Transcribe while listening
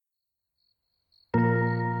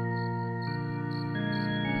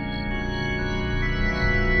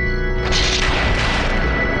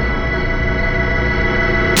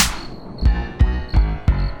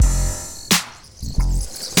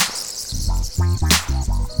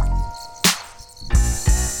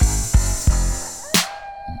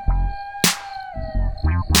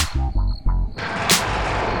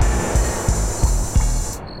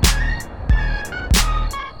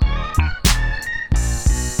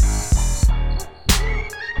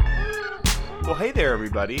Well, hey there,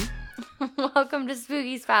 everybody. Welcome to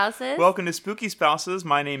Spooky Spouses. Welcome to Spooky Spouses.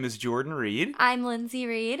 My name is Jordan Reed. I'm Lindsay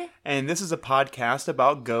Reed. And this is a podcast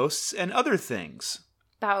about ghosts and other things.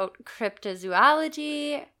 About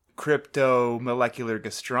cryptozoology. Crypto-molecular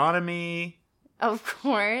gastronomy. Of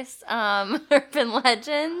course. Urban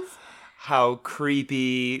legends. How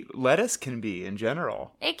creepy lettuce can be in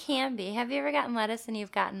general. It can be. Have you ever gotten lettuce and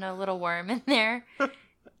you've gotten a little worm in there?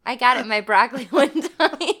 I got it in my broccoli one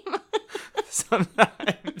time.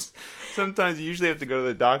 Sometimes you usually have to go to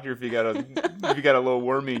the doctor if you got a little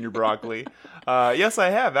wormy in your broccoli. Yes, I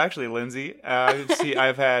have actually, Lindsay.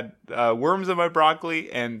 I've had worms in my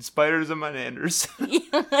broccoli and spiders in my nanders.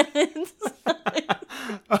 Yes.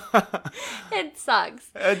 It sucks.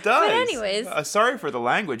 It does. But anyways, sorry for the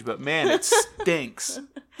language, but man, it stinks.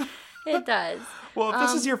 It does. Well, if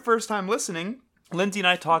this is your first time listening, Lindsay and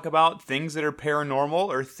I talk about things that are paranormal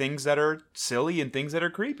or things that are silly and things that are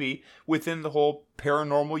creepy within the whole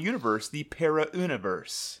paranormal universe, the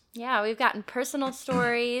para-universe. Yeah, we've gotten personal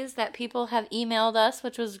stories that people have emailed us,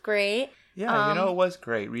 which was great. Yeah, it was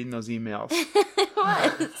great reading those emails. It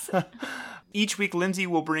was. Each week, Lindsay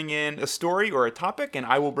will bring in a story or a topic, and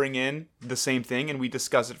I will bring in the same thing, and we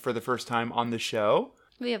discuss it for the first time on the show.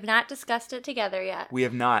 We have not discussed it together yet. We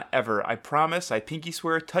have not, ever. I promise. I pinky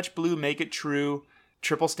swear. Touch blue, make it true.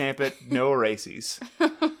 Triple stamp it. No erases.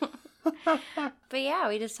 But yeah,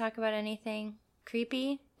 we just talk about anything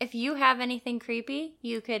creepy. If you have anything creepy,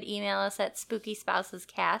 you could email us at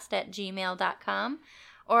spookyspousescast@gmail.com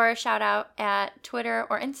or shout out at Twitter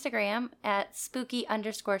or Instagram at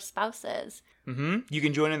spooky_spouses. You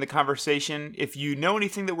can join in the conversation. If you know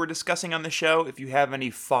anything that we're discussing on the show, if you have any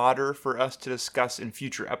fodder for us to discuss in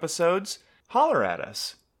future episodes, holler at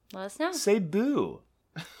us. Let us know. Say boo.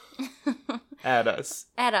 At us.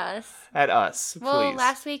 At us. At us, please. Well,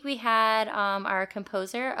 last week we had our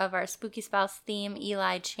composer of our Spooky Spouse theme,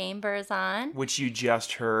 Eli Chambers, on. Which you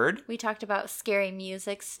just heard. We talked about scary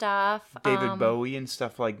music stuff. David Bowie and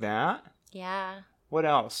stuff like that. Yeah. What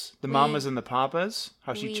else? The Mamas and the Papas.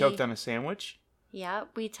 How she choked on a sandwich. Yeah.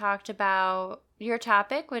 We talked about your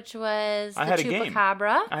topic, which was the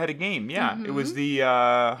Chupacabra. I had a game, yeah. It was the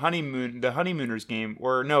Honeymooners game.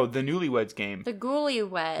 Or no, the Newlyweds game. The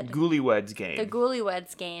Ghoulieweds game. The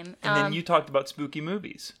Ghoulieweds game. And then you talked about spooky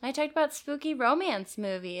movies. I talked about spooky romance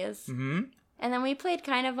movies. Mm-hmm. And then we played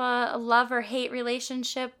kind of a love or hate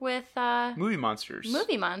relationship with movie monsters.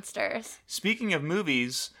 Movie monsters. Speaking of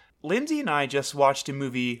movies, Lindsay and I just watched a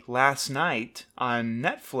movie last night on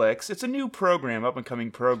Netflix. It's a new program,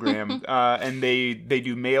 up-and-coming program, and they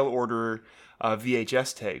do mail-order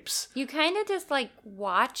VHS tapes. You kind of just,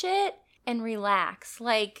 watch it and relax.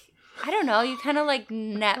 I don't know, you kind of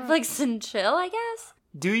Netflix and chill, I guess?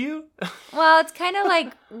 Do you? Well, it's kind of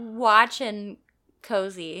like watching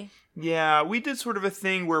cozy. Yeah, we did sort of a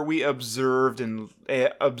thing where we observed and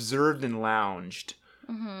lounged.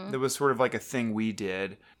 Mm-hmm. That was sort of like a thing we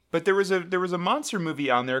did. But there was a monster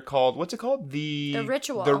movie on there called, what's it called? The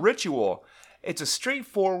Ritual. The Ritual. It's a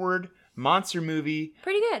straightforward monster movie.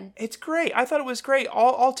 Pretty good. It's great. I thought it was great.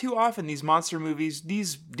 All too often these monster movies,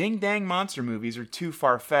 these ding-dang monster movies are too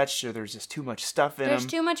far-fetched, or there's just too much stuff in them. There's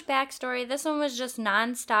too much backstory. This one was just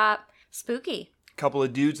nonstop spooky. Couple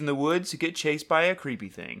of dudes in the woods who get chased by a creepy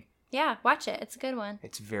thing. Yeah, watch it. It's a good one.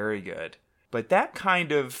 It's very good. But that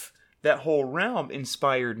whole realm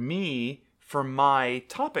inspired me for my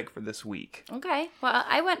topic for this week. Okay. Well,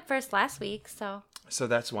 I went first last week, so. So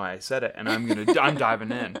that's why I said it, and I'm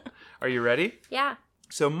diving in. Are you ready? Yeah.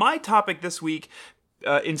 So my topic this week,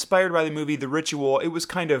 inspired by the movie The Ritual, it was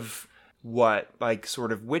kind of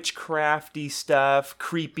sort of witchcrafty stuff,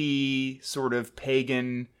 creepy, sort of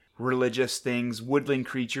pagan, religious things, woodland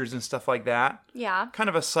creatures and stuff like that. Yeah. Kind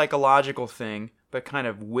of a psychological thing, but kind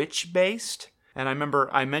of witch-based. And I remember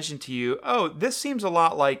I mentioned to you, this seems a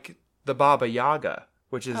lot like the Baba Yaga,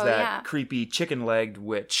 which is creepy chicken-legged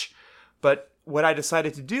witch. But what I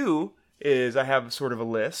decided to do is I have sort of a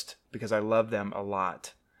list, because I love them a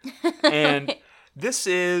lot. And this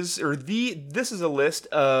is a list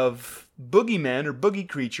of boogeymen or boogie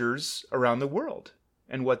creatures around the world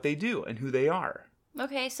and what they do and who they are.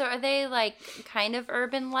 Okay, so are they kind of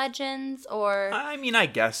urban legends, or? I mean, I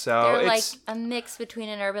guess so. They're a mix between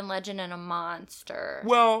an urban legend and a monster.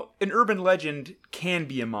 Well, an urban legend can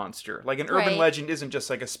be a monster. An urban legend isn't just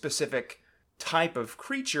a specific type of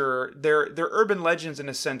creature. They're urban legends in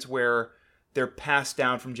a sense where they're passed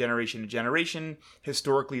down from generation to generation.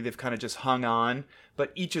 Historically, they've kind of just hung on,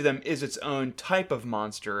 but each of them is its own type of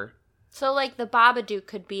monster So, like, the Babadook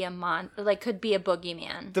could be could be a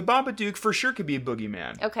boogeyman. The Babadook for sure could be a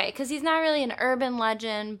boogeyman. Okay, because he's not really an urban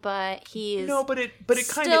legend, but he's but it kind of is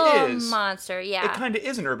still a monster. Yeah, it kind of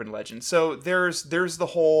is an urban legend. So there's the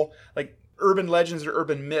whole like urban legends or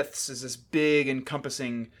urban myths is this big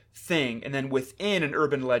encompassing thing, and then within an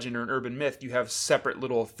urban legend or an urban myth, you have separate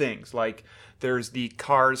little things like there's the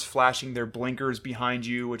cars flashing their blinkers behind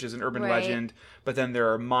you, which is an urban legend, but then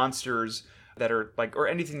there are monsters that are like, or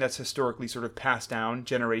anything that's historically sort of passed down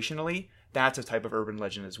generationally, that's a type of urban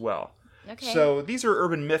legend as well. Okay. So these are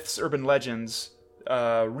urban myths, urban legends,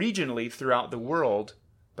 regionally throughout the world,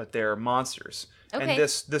 but they're monsters. Okay. And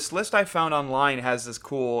this list I found online has this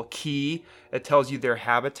cool key. It tells you their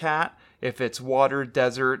habitat, if it's water,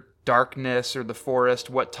 desert, darkness, or the forest,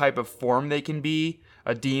 what type of form they can be,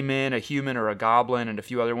 a demon, a human, or a goblin, and a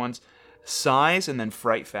few other ones, size, and then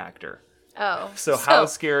fright factor. Oh. So how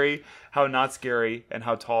scary, how not scary, and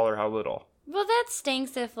how tall or how little. Well, that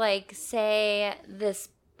stinks if, like, say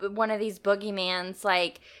one of these boogeymans,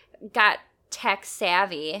 like, got tech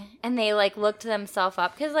savvy and they, like, looked themselves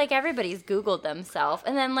up. Because, like, everybody's Googled themselves.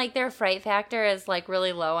 And then, like, their fright factor is, like,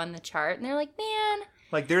 really low on the chart. And they're like, man.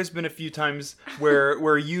 Like, there's been a few times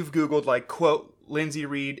where you've Googled, like, quote, Lindsay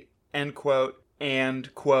Reed, end quote,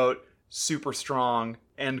 and quote, super strong,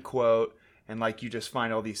 end quote. And, like, you just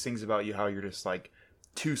find all these things about you, how you're just, like,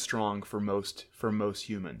 too strong for most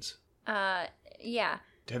humans. Yeah.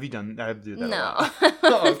 Have you done that? I do that no. a lot.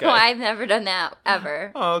 Oh, okay. No, I've never done that,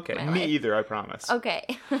 ever. Oh, okay. Me either, I promise. Okay.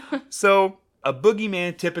 So, a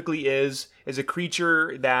boogeyman typically is a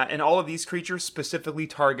creature that, and all of these creatures specifically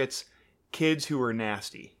targets kids who are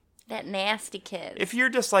nasty. That nasty kid. If you're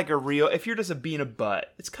just like if you're just a being a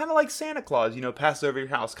butt, it's kind of like Santa Claus, passes over your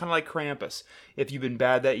house, kind of like Krampus. If you've been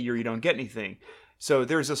bad that year, you don't get anything. So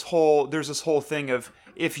there's this whole thing of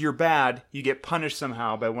if you're bad, you get punished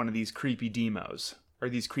somehow by one of these creepy demos or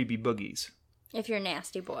these creepy boogies. If you're a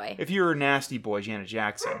nasty boy. If you're a nasty boy, Janet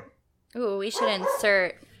Jackson. Ooh, we should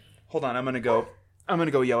insert. Hold on, I'm gonna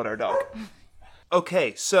go yell at our dog.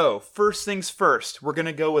 Okay, so first things first, we're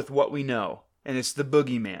gonna go with what we know, and it's the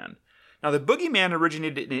boogeyman. Now, the boogeyman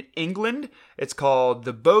originated in England. It's called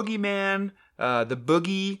the bogeyman, the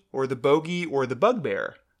boogie, or the bogey, or the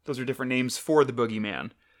bugbear. Those are different names for the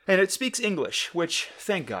boogeyman. And it speaks English, which,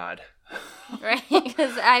 thank God. Right?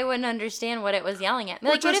 Because I wouldn't understand what it was yelling at me.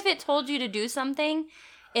 Like, what if it told you to do something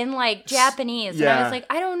in, like, Japanese? Yeah. And I was like,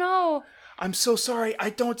 I don't know. I'm so sorry. I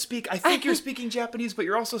don't speak. I think you're speaking Japanese, but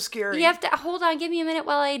you're also scary. You have to, hold on, give me a minute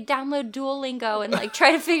while I download Duolingo and, like,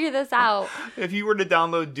 try to figure this out. If you were to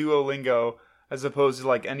download Duolingo as opposed to,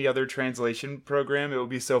 like, any other translation program, it would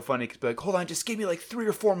be so funny. Because be like, hold on, just give me, like, 3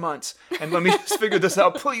 or 4 months. And let me just figure this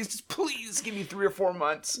out. Please give me 3 or 4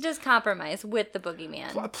 months. Just compromise with the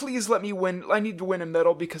boogeyman. Please let me win. I need to win a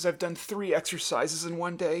medal because I've done 3 exercises in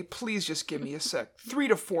one day. Please just give me a sec. 3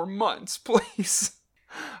 to 4 months, please.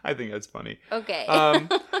 I think that's funny. Okay.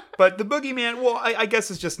 But the boogeyman, well, I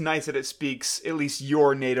guess it's just nice that it speaks at least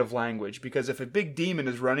your native language. Because if a big demon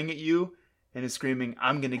is running at you and is screaming,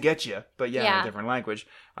 I'm going to get you, but in a different language,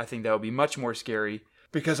 I think that would be much more scary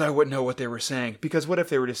because I wouldn't know what they were saying. Because what if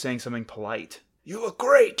they were just saying something polite? You look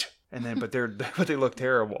great! And then, but they look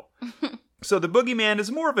terrible. So the boogeyman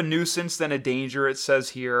is more of a nuisance than a danger, it says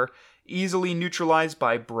here. Easily neutralized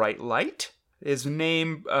by bright light. His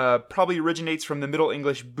name probably originates from the Middle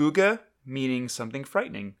English booga, meaning something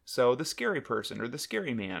frightening. So the scary person or the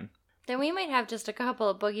scary man. Then we might have just a couple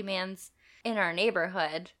of boogeymans in our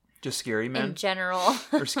neighborhood. Just scary men? In general.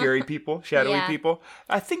 Or scary people, shadowy people.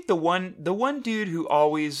 I think the one dude who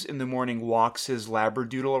always in the morning walks his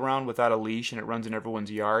Labradoodle around without a leash and it runs in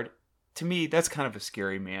everyone's yard, to me, that's kind of a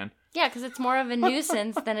scary man. Yeah, because it's more of a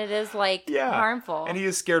nuisance than it is, like, harmful. And he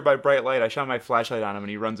is scared by bright light. I shine my flashlight on him and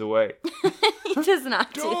he runs away. He does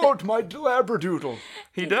not Don't, my Labradoodle.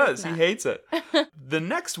 He does. He hates it. The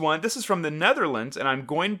next one, this is from the Netherlands, and I'm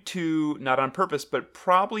going to, not on purpose, but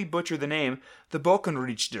probably butcher the name, the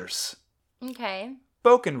Bokenrijders. Okay.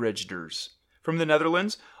 Bokenrijders. From the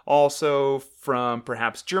Netherlands, also from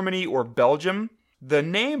perhaps Germany or Belgium. The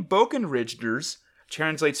name Bokenrijders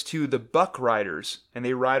translates to the buck riders, and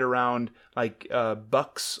they ride around like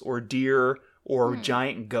bucks or deer or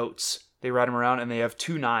giant goats. They ride them around, and they have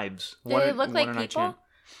 2 knives. Do they look like people?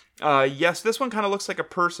 Yes, this one kind of looks like a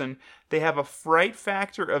person. They have a fright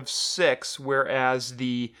factor of 6, whereas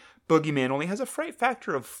the boogeyman only has a fright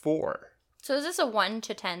factor of 4. So is this a 1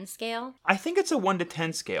 to 10 scale? I think it's a 1 to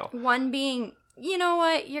 10 scale. 1 being, you know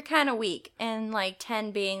what, you're kind of weak, and like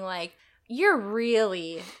 10 being like, You're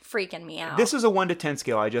really freaking me out. This is a 1 to 10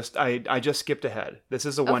 scale. I just skipped ahead. This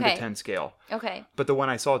is a 1 to 10 scale. Okay. But the one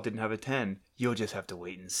I saw didn't have a 10. You'll just have to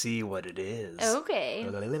wait and see what it is. Okay.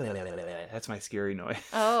 That's my scary noise.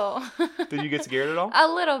 Oh. Did you get scared at all? A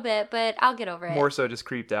little bit, but I'll get over it. More so just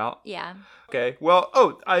creeped out? Yeah. Okay.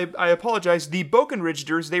 Well, I apologize. The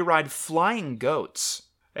Bokenridgers, they ride flying goats.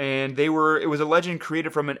 And it was a legend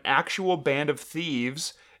created from an actual band of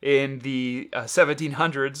thieves in the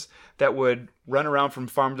 1700s that would run around from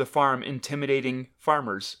farm to farm intimidating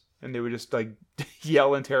farmers. And they would just like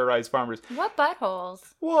yell and terrorize farmers. What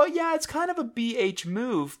buttholes? Well, yeah, it's kind of a BH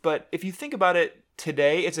move, but if you think about it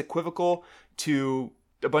today, it's equivocal to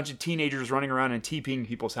a bunch of teenagers running around and TPing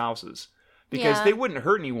people's houses. Because they wouldn't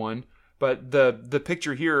hurt anyone, but the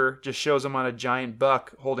picture here just shows them on a giant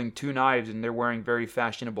buck holding 2 knives, and they're wearing very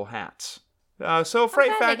fashionable hats. So,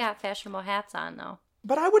 fright fact. They got fashionable hats on, though.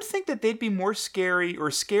 But I would think that they'd be more scary or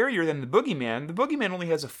scarier than the Boogeyman. The Boogeyman only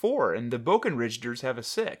has a 4, and the Bokenridgers have a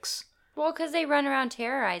 6. Well, because they run around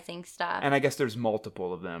terrorizing stuff. And I guess there's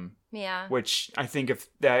multiple of them. Yeah. Which I think if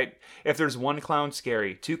there's 1 clown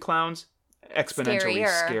scary, 2 clowns exponentially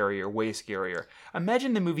scarier, way scarier.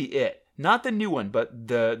 Imagine the movie It. Not the new one, but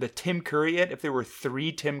the Tim Curry It. If there were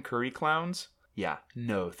 3 Tim Curry clowns. Yeah.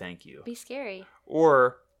 No, thank you. Be scary.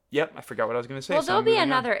 Or, yep, I forgot what I was going to say. Well, there'll be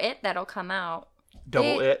another It that'll come out.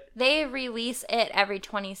 It? They release It every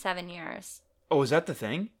 27 years. Oh, is that the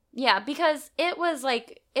thing? Yeah, because it was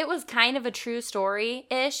kind of a true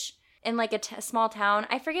story-ish in like a small town.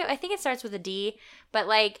 I forget, I think it starts with a D, but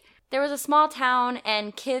like there was a small town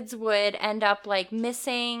and kids would end up like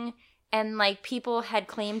missing, and like people had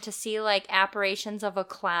claimed to see like apparitions of a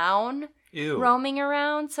clown roaming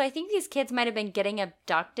around. So I think these kids might have been getting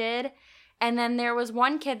abducted. And then there was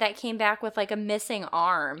one kid that came back with like a missing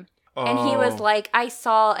arm. And he was like, I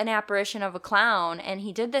saw an apparition of a clown, and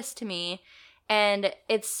he did this to me. And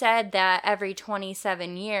it's said that every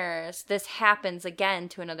 27 years, this happens again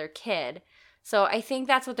to another kid. So I think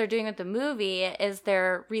that's what they're doing with the movie, is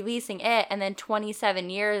they're releasing it, and then 27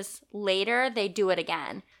 years later, they do it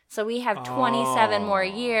again. So we have 27 more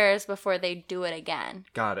years before they do it again.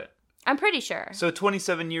 Got it. I'm pretty sure. So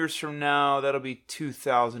 27 years from now, that'll be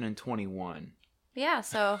 2021. Yeah,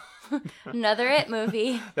 so another It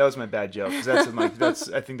movie. That was my bad joke.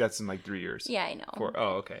 I think that's in like 3 years. Yeah, I know.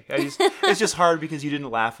 Okay. It's just hard because you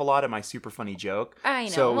didn't laugh a lot at my super funny joke. I know.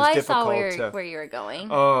 So I saw where you were going.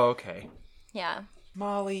 Oh, okay. Yeah.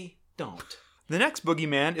 Molly, don't. The next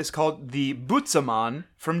boogeyman is called the Butzemann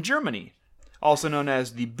from Germany, also known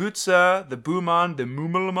as the Butze, the Buhmann, the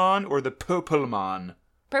Mummelmann, or the Popelmann.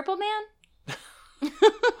 Purple Man?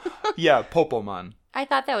 Yeah, Popelmann. I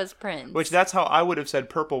thought that was Prince. Which that's how I would have said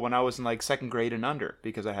purple when I was in like 2nd grade and under,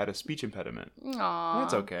 because I had a speech impediment. Aww.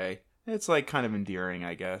 That's okay. It's like kind of endearing,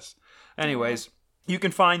 I guess. Anyways, you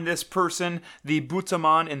can find this person, the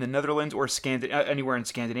Butzemann, in the Netherlands or anywhere in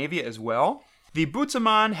Scandinavia as well. The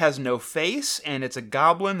Butzemann has no face, and it's a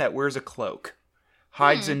goblin that wears a cloak.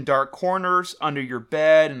 Hides in dark corners, under your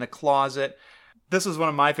bed, in the closet. This is one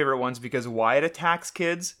of my favorite ones because why it attacks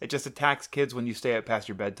kids? It just attacks kids when you stay up past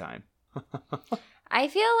your bedtime. I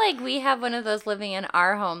feel like we have one of those living in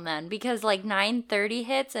our home then, because like 9:30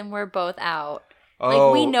 hits and we're both out.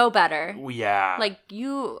 Like we know better. Yeah. Like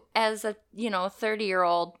you as a,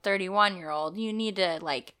 30-year-old, 31-year-old, you need to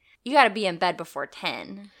you got to be in bed before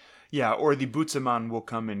 10. Yeah, or the Butzemann will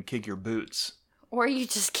come and kick your boots. Or you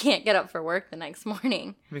just can't get up for work the next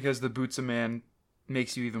morning. Because the Butzemann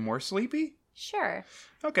makes you even more sleepy? Sure.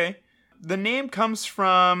 Okay. The name comes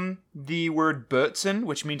from the word Bötzen,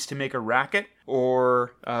 which means to make a racket,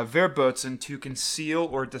 or verbotzen, to conceal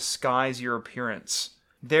or disguise your appearance.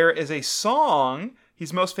 There is a song,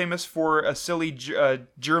 he's most famous for a silly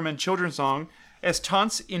German children's song, Es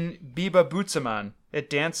tanzt in Biba Butzemann. It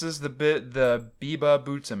dances the Biba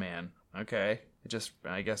Butzemann. Okay,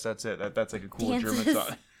 I guess that's it. That's like a cool German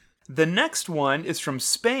song. The next one is from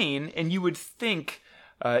Spain, and you would think...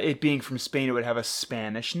 it being from Spain, it would have a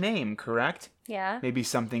Spanish name, correct? Yeah. Maybe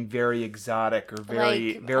something very exotic or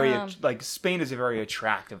like Spain is a very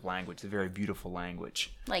attractive language, a very beautiful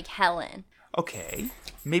language. Like Helen. Okay,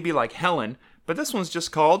 maybe like Helen, but this one's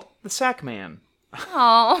just called the Sack Man.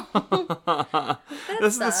 Oh.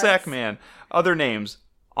 This is the Sack Man. Other names: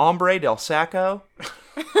 Hombre del Saco.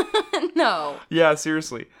 No. Yeah,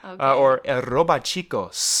 seriously. Okay. Or El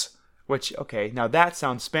Robachicos, which now that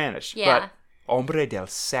sounds Spanish. Yeah. But Hombre del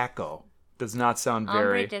Saco does not sound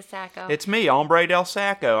very... Hombre del Saco. It's me, Hombre del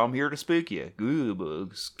Saco. I'm here to spook you. Ooh,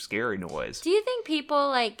 scary noise. Do you think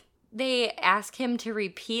people, they ask him to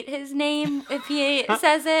repeat his name if he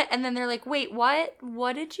says it, and then they're like, wait, what?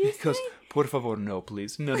 What did you say? He goes, Por favor, no,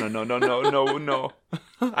 please. No, no, no, no, no, no, no.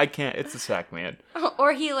 I can't. It's the sack man.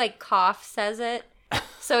 Or he like cough says it.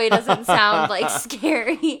 So he doesn't sound like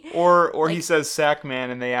scary. Or like, he says sack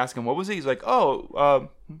man and they ask him, what was it? He's like, it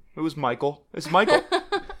was Michael. It's Michael.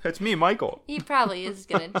 It's me, Michael. He probably is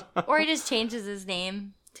going to. Or he just changes his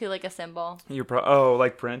name to like a symbol.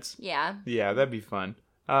 Like Prince? Yeah. Yeah, that'd be fun.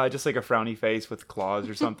 Just like a frowny face with claws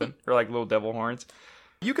or something. Or like little devil horns.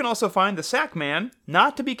 You can also find the sack man,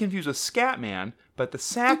 not to be confused with scat man, but the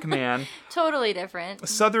sack man. Totally different.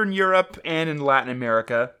 Southern Europe and in Latin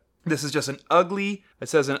America. This is just an ugly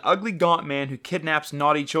gaunt man who kidnaps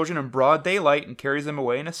naughty children in broad daylight and carries them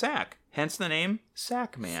away in a sack. Hence the name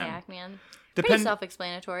Sack Man. Sack Man. Pretty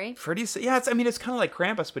self-explanatory. Yeah, it's kind of like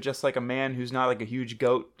Krampus, but just like a man who's not like a huge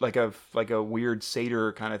goat, like a weird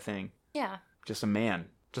satyr kind of thing. Yeah. Just a man.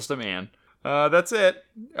 That's it.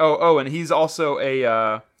 Oh, and he's also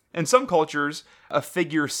in some cultures, a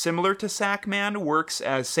figure similar to Sack Man works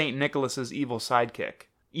as Saint Nicholas's evil sidekick.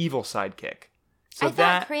 So I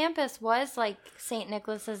thought Krampus was like St.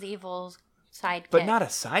 Nicholas's evil sidekick. But not a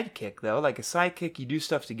sidekick, though. Like a sidekick, you do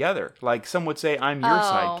stuff together. Like some would say, I'm your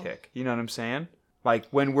sidekick. You know what I'm saying? Like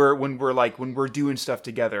when we're doing stuff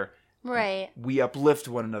together. Right. We uplift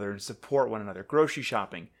one another and support one another. Grocery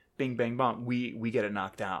shopping. Bing, bang, bong. We get it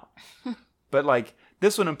knocked out. But like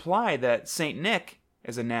this would imply that Saint Nick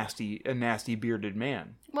is a nasty bearded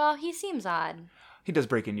man. Well, he seems odd. He does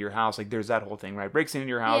break into your house. Like, there's that whole thing, right? Breaks into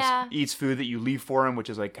your house, eats food that you leave for him,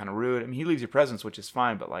 which is, like, kind of rude. I mean, he leaves you presents, which is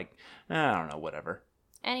fine, but, like, I don't know, whatever.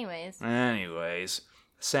 Anyways,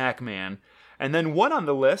 Sack Man. And then one on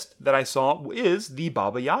the list that I saw is the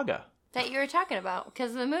Baba Yaga. That you were talking about,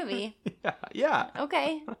 because of the movie. Yeah.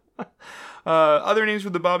 Okay. Other names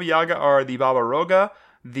for the Baba Yaga are the Baba Roga,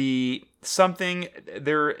 the something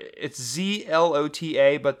there. It's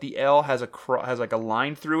Zlota, but the L has like a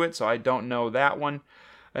line through it, so I don't know that one.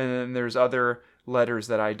 And then there's other letters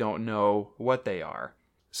that I don't know what they are.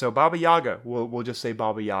 So Baba Yaga, we'll just say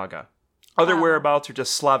Baba Yaga. Other whereabouts are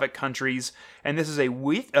just Slavic countries, and this is a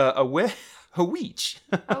weech. A weech.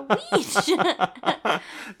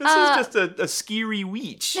 This is just a scary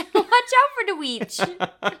weech. Watch out for the weech.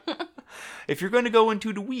 If you're going to go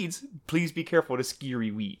into the weeds, please be careful to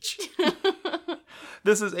scary weech.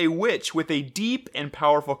 This is a witch with a deep and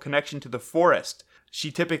powerful connection to the forest.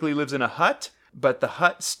 She typically lives in a hut, but the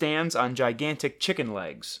hut stands on gigantic chicken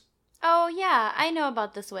legs. Oh, yeah. I know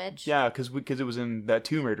about this witch. Yeah, because it was in that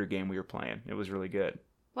Tomb Raider game we were playing. It was really good.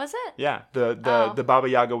 Was it? Yeah, the Baba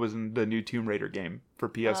Yaga was in the new Tomb Raider game for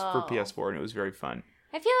PS4, and it was very fun.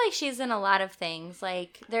 I feel like she's in a lot of things.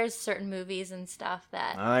 Like, there's certain movies and stuff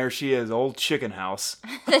that... There she is, old Chicken House.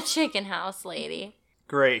 The Chicken House lady.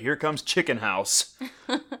 Great, here comes Chicken House.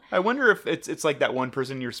 I wonder if it's like that one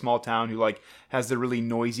person in your small town who, like, has the really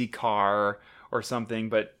noisy car or something,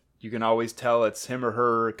 but you can always tell it's him or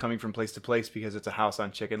her coming from place to place because it's a house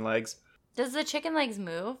on chicken legs. Does the chicken legs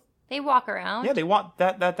move? They walk around? Yeah, they walk.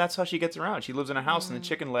 That's how she gets around. She lives in a house and the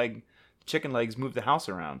chicken legs move the house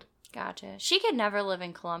around. Gotcha. She could never live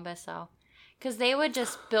in Columbus, though. Because they would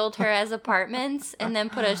just build her as apartments and then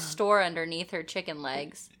put a store underneath her chicken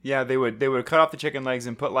legs. Yeah, they would cut off the chicken legs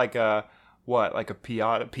and put like a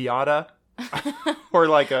piata? Or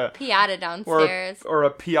like a... Piata downstairs. Or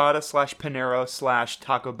a Piata / Panera /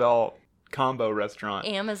 Taco Bell combo restaurant.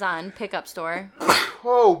 Amazon pickup store.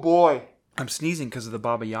 Oh, boy. I'm sneezing because of the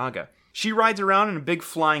Baba Yaga. She rides around in a big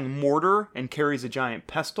flying mortar and carries a giant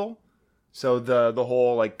pestle. So the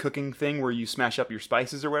whole like cooking thing where you smash up your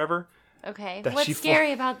spices or whatever. Okay. What's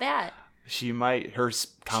scary about that? Her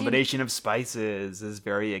combination of spices is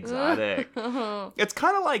very exotic. It's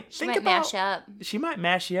kind of like she might mash up. She might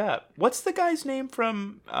mash you up. What's the guy's name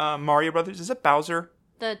from Mario Brothers? Is it Bowser?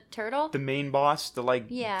 The turtle? The main boss, the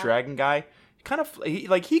dragon guy. He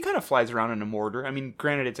kind of flies around in a mortar. I mean,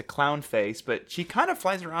 granted it's a clown face, but she kind of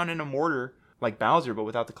flies around in a mortar like Bowser, but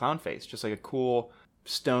without the clown face. Just like a cool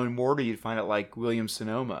stone mortar you'd find at like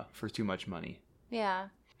Williams-Sonoma for too much money. Yeah.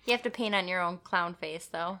 You have to paint on your own clown face,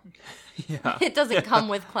 though. Yeah. It doesn't come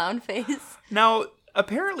with clown face. Now,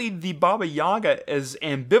 apparently the Baba Yaga is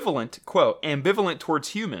ambivalent, quote, ambivalent towards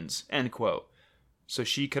humans, end quote. So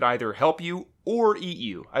she could either help you or eat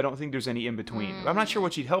you. I don't think there's any in between. I'm not sure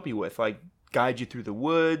what she'd help you with, like guide you through the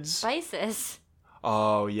woods. Spices.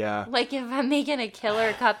 Oh, yeah. Like if I'm making a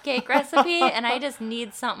killer cupcake recipe and I just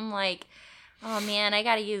need something like... Oh, man, I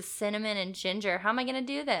got to use cinnamon and ginger. How am I going to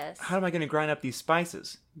do this? How am I going to grind up these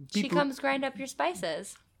spices? She comes grind up your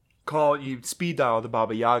spices. You speed dial the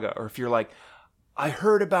Baba Yaga. Or if you're like, I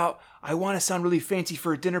want to sound really fancy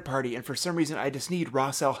for a dinner party, and for some reason I just need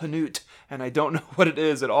Ras El Hanout, and I don't know what it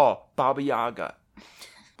is at all. Baba Yaga.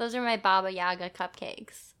 Those are my Baba Yaga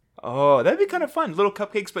cupcakes. Oh, that'd be kind of fun. Little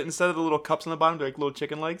cupcakes, but instead of the little cups on the bottom, they're like little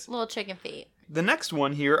chicken legs. Little chicken feet. The next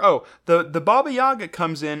one here, the Baba Yaga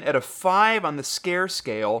comes in at a 5 on the scare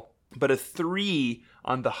scale, but a 3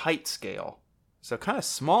 on the height scale. So kind of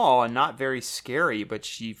small and not very scary, but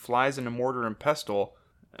she flies in a mortar and pestle.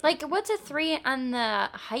 Like, what's a 3 on the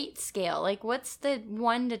height scale? Like, what's the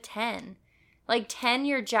 1 to 10? Like, 10,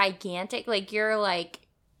 you're gigantic. Like, you're like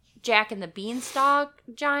Jack and the Beanstalk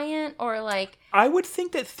giant, or like... I would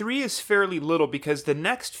think that 3 is fairly little because the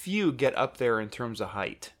next few get up there in terms of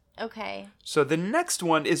height. Okay. So the next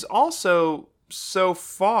one is also, so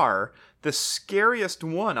far, the scariest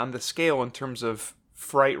one on the scale in terms of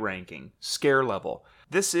fright ranking, scare level.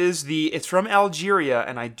 It's from Algeria,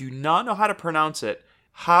 and I do not know how to pronounce it.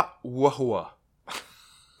 Ha-wah-wah.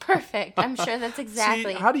 Perfect. I'm sure that's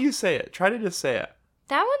exactly. See, how do you say it? Try to just say it.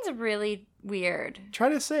 That one's really weird. Try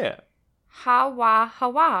to say it.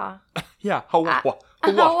 Ha-wah-ha-wah. Yeah, ha-wah-wah.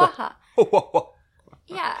 Ha-wah-ha. Ha-wah-wah.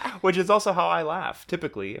 Yeah. Which is also how I laugh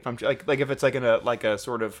typically. If I'm like if it's like in a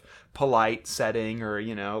sort of polite setting or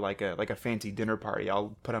like a fancy dinner party,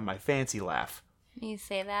 I'll put on my fancy laugh. You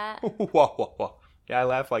say that? Wah, wah, wah. Yeah, I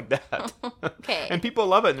laugh like that. Okay. And people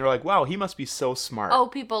love it, and they're like, "Wow, he must be so smart." Oh,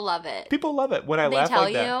 people love it. People love it when I laugh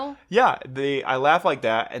like that. They tell you? Yeah, I laugh like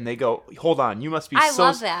that, and they go, "Hold on, you must be I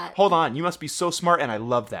love that. Hold on, you must be so smart," and I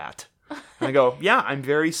love that. And I go, "Yeah, I'm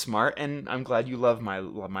very smart, and I'm glad you love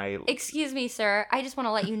my." Excuse me, sir. I just want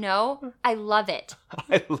to let you know, I love it.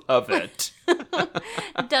 I love it.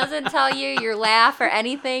 Doesn't tell you your laugh or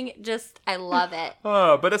anything. Just, I love it.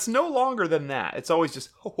 But it's no longer than that. It's always just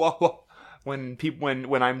wah, wah. When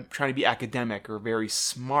I'm trying to be academic or very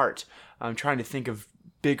smart, I'm trying to think of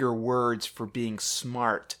bigger words for being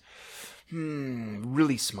smart.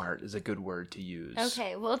 Really smart is a good word to use.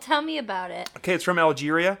 Okay, well, tell me about it. Okay, it's from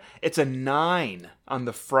Algeria. It's a 9 on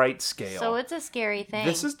the fright scale. So it's a scary thing.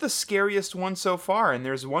 This is the scariest one so far, and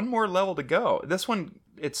there's one more level to go. This one,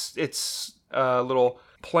 its little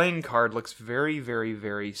playing card looks very, very,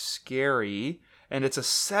 very scary, and it's a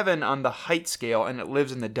 7 on the height scale, and it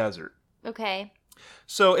lives in the desert. Okay.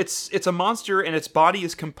 So it's a monster, and its body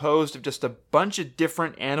is composed of just a bunch of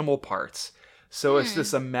different animal parts. So it's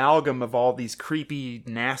this amalgam of all these creepy,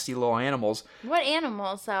 nasty little animals. What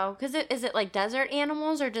animals, though? Because is it like desert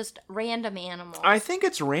animals or just random animals? I think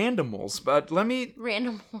it's randomals, but let me...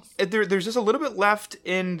 Randomals. There's just a little bit left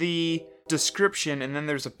in the description, and then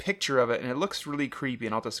there's a picture of it, and it looks really creepy,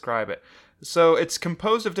 and I'll describe it. So it's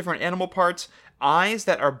composed of different animal parts, eyes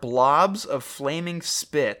that are blobs of flaming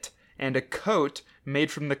spit, and a coat made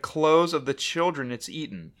from the clothes of the children it's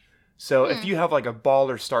eaten. So if you have like a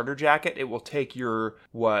baller starter jacket, it will take your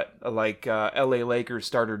LA Lakers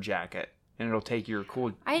starter jacket, and it'll take your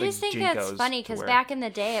cool. I just think that's funny because back in the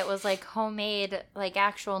day it was like homemade, like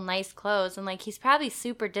actual nice clothes, and like he's probably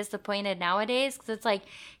super disappointed nowadays because it's like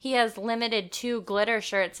he has limited 2 glitter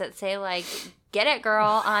shirts that say like "Get it,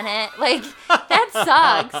 girl" on it. Like that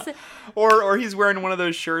sucks. Or he's wearing one of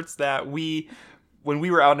those shirts that when we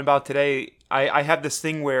were out and about today, I have this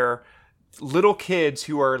thing where little kids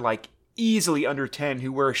who are like easily under 10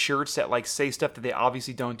 who wear shirts that like say stuff that they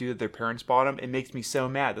obviously don't do that their parents bought them. It makes me so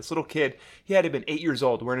mad. This little kid, he had to have been 8 years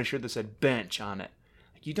old wearing a shirt that said bench on it.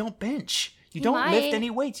 Like, you don't bench. You don't lift any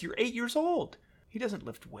weights. You're 8 years old. He doesn't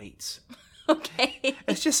lift weights. Okay.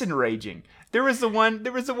 It's just enraging. There was the one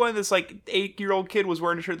this like 8-year-old kid was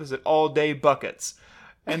wearing a shirt that said all day buckets.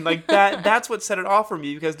 And like that's what set it off for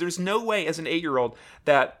me, because there's no way as an 8-year-old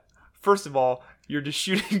that, first of all, you're just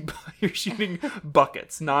shooting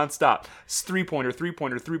buckets nonstop. It's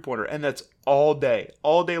three-pointer, and that's all day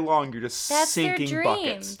long. You're just sinking their dream.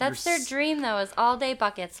 Buckets. That's their dream, though, is all day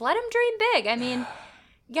buckets. Let him dream big. I mean,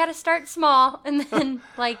 you got to start small, and then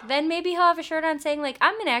then maybe he'll have a shirt on saying like,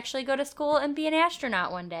 I'm gonna actually go to school and be an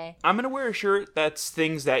astronaut one day. I'm gonna wear a shirt that's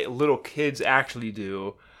things that little kids actually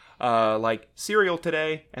do. Like cereal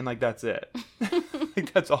today, and like that's it.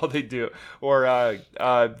 Like that's all they do. Or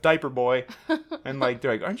diaper boy, and like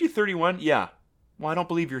they're like, "Aren't you 31?" Yeah. Well, I don't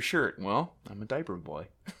believe your shirt. Well, I'm a diaper boy.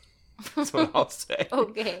 That's what I'll say.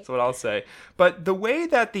 Okay. That's what I'll say. But the way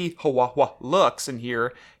that the Hawawa looks in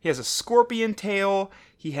here, he has a scorpion tail.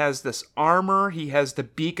 He has this armor. He has the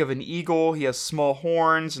beak of an eagle. He has small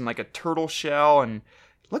horns and like a turtle shell, and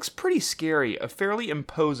looks pretty scary. A fairly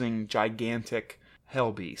imposing, gigantic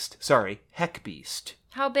hell beast. Sorry, heck beast.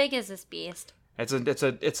 How big is this beast? It's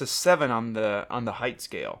a 7 on the height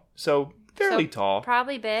scale. So fairly tall.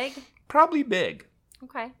 Probably big. Probably big.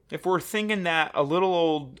 Okay. If we're thinking that a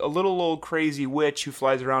little old crazy witch who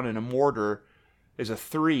flies around in a mortar is a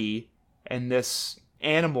 3, and this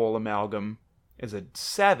animal amalgam is a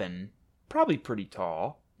 7, probably pretty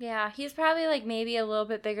tall. Yeah, he's probably like maybe a little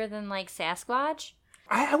bit bigger than like Sasquatch.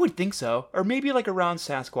 I would think so. Or maybe like around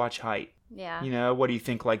Sasquatch height. Yeah. You know, what do you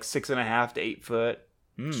think, like 6.5 to 8 foot?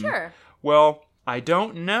 Sure. Well, I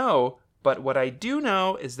don't know, but what I do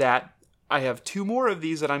know is that I have 2 more of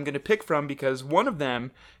these that I'm going to pick from because one of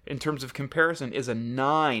them, in terms of comparison, is a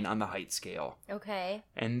 9 on the height scale. Okay.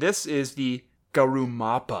 And this is the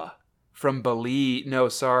Garumapa from Belize. No,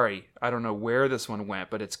 sorry. I don't know where this one went,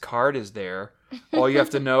 but its card is there. All you have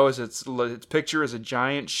to know is its picture is a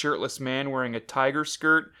giant shirtless man wearing a tiger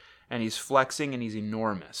skirt, and he's flexing, and he's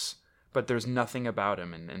enormous. But there's nothing about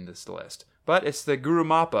him in this list. But it's the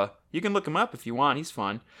Garumapa. You can look him up if you want. He's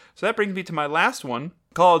fun. So that brings me to my last one,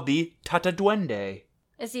 called the Tataduende.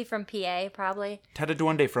 Is he from PA, probably?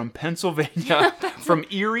 Tataduende from Pennsylvania. From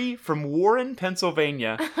Erie, from Warren,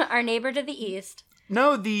 Pennsylvania. Our neighbor to the east.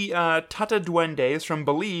 No, the Tataduende is from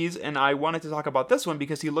Belize, and I wanted to talk about this one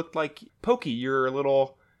because he looked like Pokey, your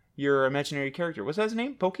imaginary character. What's that his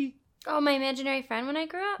name? Pokey? Oh, my imaginary friend when I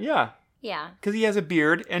grew up? Yeah. Yeah. Because he has a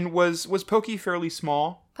beard, and was Pokey fairly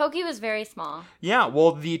small? Pokey was very small. Yeah,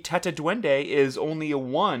 well, the Tataduende is only a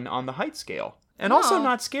 1 on the height scale. And also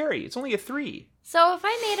not scary. It's only a 3. So if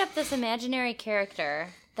I made up this imaginary character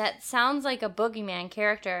that sounds like a boogeyman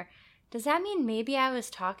character, does that mean maybe I was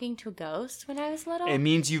talking to a ghost when I was little? It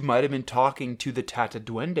means you might have been talking to the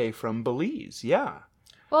Tataduende from Belize, yeah.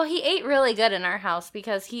 Well, he ate really good in our house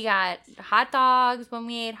because he got hot dogs when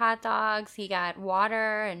we ate hot dogs. He got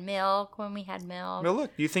water and milk when we had milk. Well,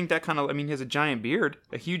 look, you think that he has a giant beard,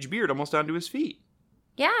 a huge beard almost down to his feet.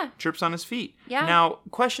 Yeah. Trips on his feet. Yeah. Now,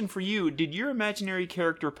 question for you, did your imaginary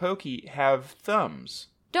character Pokey have thumbs?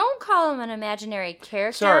 Don't call him an imaginary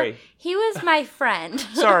character. Sorry. He was my friend.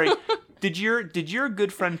 Sorry. Did your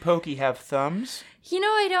good friend Pokey have thumbs?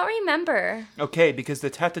 I don't remember. Okay, because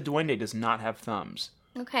the Tataduende does not have thumbs.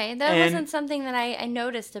 Okay, that wasn't something that I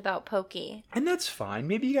noticed about Pokey. And that's fine.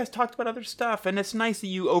 Maybe you guys talked about other stuff, and it's nice that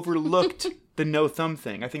you overlooked the no thumb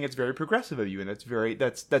thing. I think it's very progressive of you, and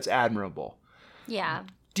that's admirable. Yeah.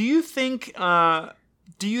 Do you think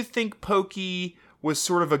Pokey was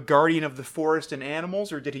sort of a guardian of the forest and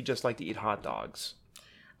animals, or did he just like to eat hot dogs?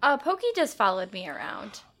 Pokey just followed me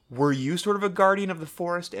around. Were you sort of a guardian of the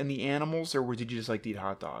forest and the animals, or did you just like to eat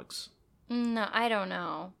hot dogs? No, I don't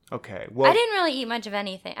know. Okay, well... I didn't really eat much of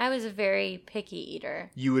anything. I was a very picky eater.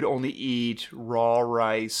 You would only eat raw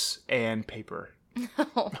rice and paper. No,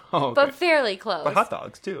 oh, okay. But fairly close. But hot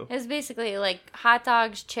dogs, too. It was basically like hot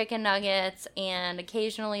dogs, chicken nuggets, and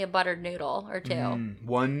occasionally a buttered noodle or two.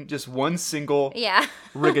 One single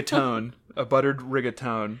rigatone, a buttered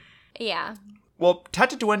rigatone. Yeah. Well,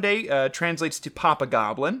 Tataduende translates to Papa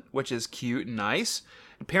Goblin, which is cute and nice.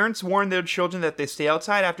 Parents warn their children that they stay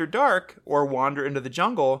outside after dark or wander into the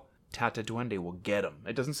jungle. Tataduende will get them.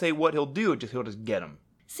 It doesn't say what he'll do, he'll just get them.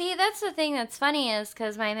 See, that's the thing that's funny is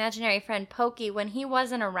because my imaginary friend Pokey, when he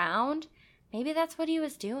wasn't around, maybe that's what he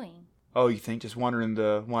was doing. Oh, you think just wandering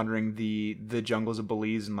the jungles of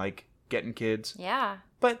Belize and like getting kids? Yeah.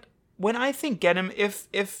 But when I think get him,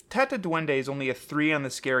 if Tataduende is only a 3 on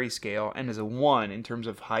the scary scale and is a 1 in terms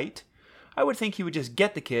of height, I would think he would just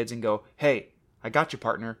get the kids and go, "Hey, I got you,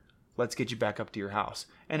 partner. Let's get you back up to your house."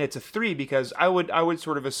 And it's a 3 because I would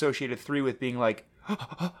sort of associate a 3 with being like,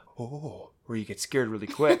 oh, where you get scared really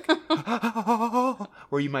quick,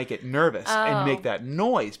 where you might get nervous and make that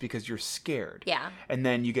noise because you're scared. Yeah. And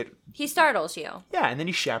then he startles you. Yeah, and then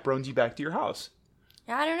he chaperones you back to your house.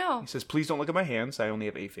 I don't know. He says, "Please don't look at my hands. I only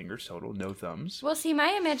have 8 fingers total, no thumbs." Well, see, my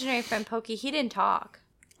imaginary friend Pokey, he didn't talk.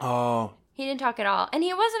 Oh. He didn't talk at all. And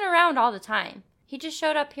he wasn't around all the time. He just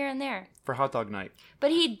showed up here and there. For hot dog night.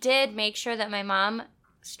 But he did make sure that my mom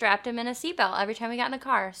strapped him in a seatbelt every time we got in the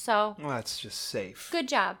car. So Well, that's just safe. Good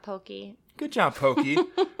job, Pokey. Good job, Pokey.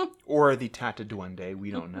 Or the Tataduende,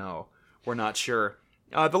 we don't know. We're not sure.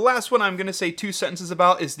 The last one I'm going to say 2 sentences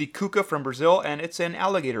about is the Cuca from Brazil, and it's an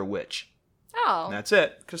alligator witch. Oh. And that's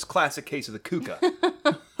it. Just classic case of the Cuca.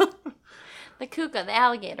 The Cuca, the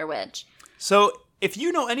alligator witch. So, if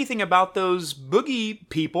you know anything about those boogie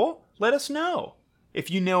people, let us know.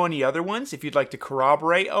 If you know any other ones, if you'd like to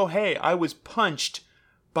corroborate, oh, hey, I was punched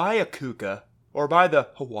by a Cuca, or by the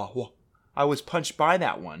Hawawa. I was punched by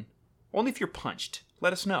that one. Only if you're punched.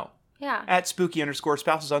 Let us know. Yeah. At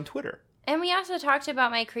spooky_spouses on Twitter. And we also talked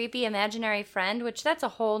about my creepy imaginary friend, which that's a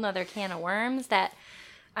whole nother can of worms that,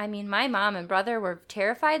 I mean, my mom and brother were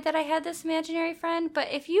terrified that I had this imaginary friend. But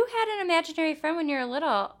if you had an imaginary friend when you were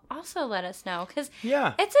little, also let us know. Because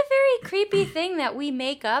it's a very creepy thing that we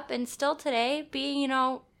make up. And still today, being,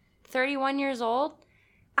 31 years old,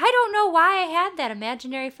 I don't know why I had that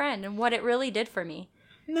imaginary friend and what it really did for me.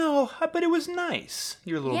 No, but it was nice.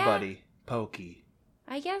 Your little buddy, Pokey.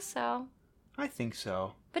 I guess so. I think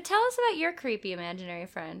so. But tell us about your creepy imaginary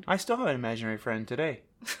friend. I still have an imaginary friend today.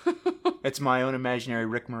 It's my own imaginary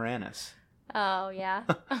Rick Moranis. Oh, yeah?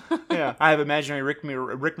 Yeah, I have imaginary Rick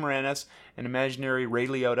Moranis, an imaginary Ray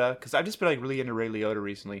Liotta, because I've just been like really into Ray Liotta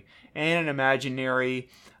recently, and an imaginary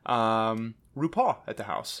RuPaul at the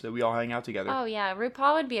house that we all hang out together. Oh, yeah,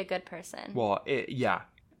 RuPaul would be a good person. Well, yeah.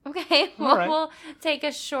 Okay, well, right. We'll take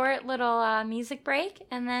a short little music break,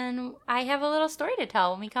 and then I have a little story to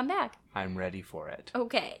tell when we come back. I'm ready for it.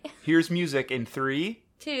 Okay. Here's music in 3,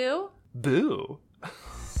 2, boo.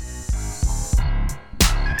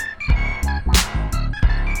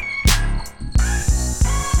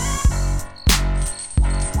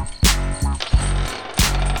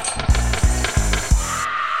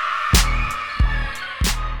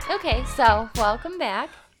 Okay, so welcome back.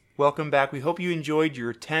 Welcome back. We hope you enjoyed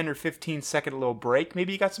your 10 or 15 second little break.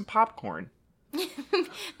 Maybe you got some popcorn.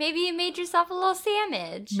 Maybe you made yourself a little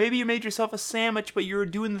sandwich. Maybe you made yourself a sandwich, but you're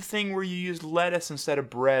doing the thing where you use lettuce instead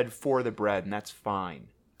of bread for the bread, and that's fine.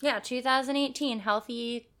 Yeah, 2018,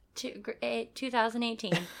 healthy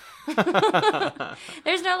 2018.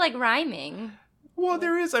 There's no, like, rhyming. Well,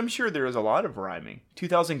 there is. I'm sure there is a lot of rhyming.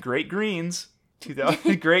 2000 Great Greens.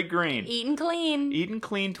 2000 Great Green. Eatin' clean. Eatin'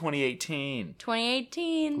 clean 2018.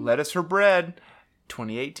 2018. Lettuce for bread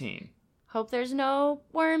 2018. Hope there's no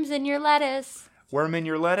worms in your lettuce. Worm in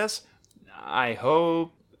your lettuce? I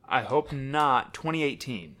hope not.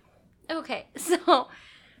 2018. Okay, so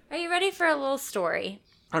are you ready for a little story?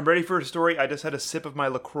 I'm ready for a story. I just had a sip of my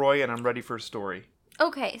LaCroix and I'm ready for a story.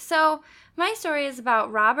 Okay, so my story is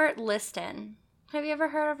about Robert Liston. Have you ever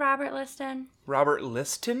heard of Robert Liston? Robert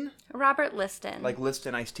Liston? Robert Liston. Like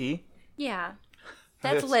Liston iced tea? Yeah.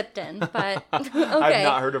 That's Lipton, but okay. I've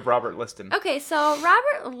not heard of Robert Liston. Okay, so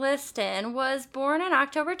Robert Liston was born on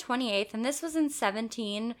October 28th, and this was in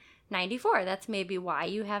 1794. That's maybe why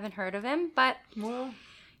you haven't heard of him, but well,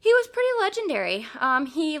 he was pretty legendary.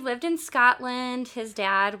 He lived in Scotland. His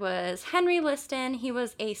dad was Henry Liston. He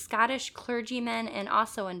was a Scottish clergyman and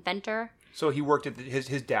also inventor. So he worked at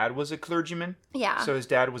his dad was a clergyman? Yeah. So his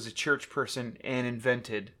dad was a church person and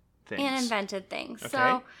invented things. Okay.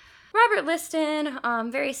 So Robert Liston,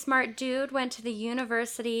 very smart dude, went to the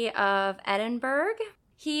University of Edinburgh.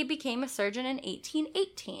 He became a surgeon in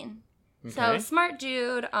 1818. Okay. So smart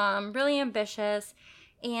dude, really ambitious,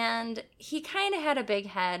 and he kind of had a big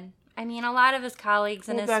head. I mean, a lot of his colleagues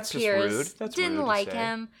and his peers didn't like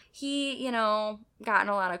him. He, got in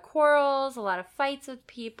a lot of quarrels, a lot of fights with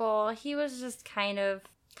people. He was just kind of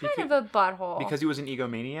a butthole. Because he was an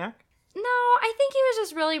egomaniac? No, I think he was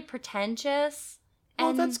just really pretentious.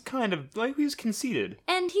 Well, that's kind of like he was conceited.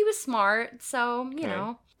 And he was smart, so, you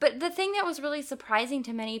know. But the thing that was really surprising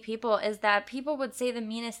to many people is that people would say the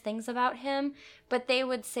meanest things about him, but they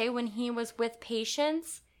would say when he was with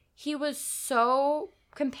patients, he was so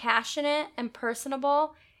compassionate and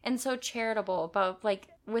personable and so charitable about, like,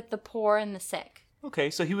 with the poor and the sick.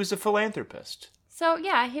 Okay, so he was a philanthropist. So,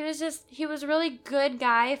 yeah, he was a really good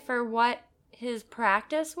guy for what his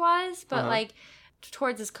practice was, but, like,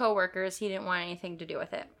 towards his coworkers, he didn't want anything to do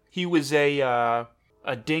with it. He was a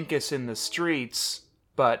dinkus in the streets,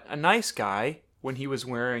 but a nice guy when he was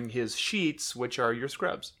wearing his sheets, which are your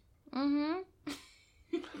scrubs. Mm-hmm.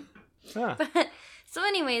 Yeah. So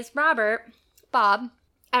anyways, Bob,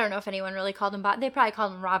 I don't know if anyone really called him Bob. They probably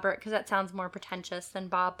called him Robert because that sounds more pretentious than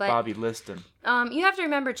Bob. But Bobby Liston. You have to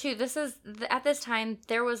remember, too, at this time,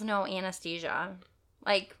 there was no anesthesia.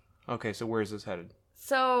 Like... Okay, so where's this headed?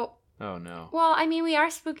 So... Oh, no. Well, I mean, we are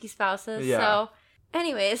spooky spouses, so...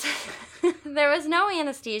 Anyways, there was no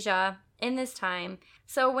anesthesia in this time.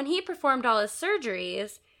 So when he performed all his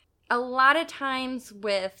surgeries, a lot of times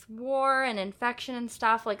with war and infection and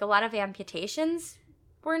stuff, like a lot of amputations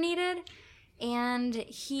were needed. And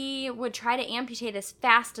he would try to amputate as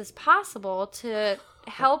fast as possible to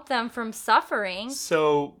help them from suffering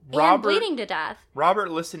and bleeding to death.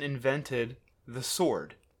 Robert Liston invented the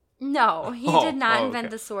sword. No, he did not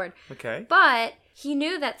invent the sword. Okay. But he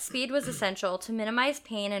knew that speed was essential to minimize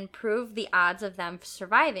pain and improve the odds of them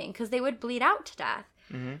surviving because they would bleed out to death.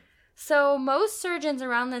 Mm-hmm. So most surgeons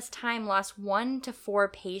around this time lost 1 to 4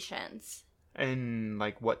 patients. In,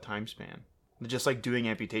 like, what time span? Just, like, doing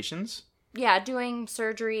amputations? Yeah, doing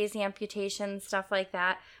surgeries, amputations, stuff like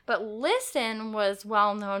that. But Liston was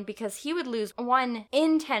well known because he would lose 1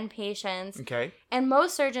 in 10 patients. Okay. And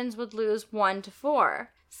most surgeons would lose 1 to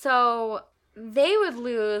 4. So they would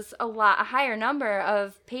lose a higher number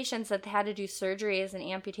of patients that had to do surgeries and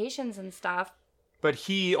amputations and stuff. But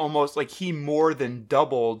he more than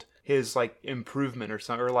doubled his like improvement or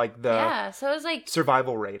something, or like the so it was like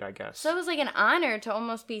survival rate, I guess. So it was like an honor to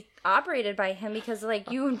almost be operated by him, because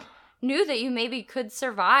like you knew that you maybe could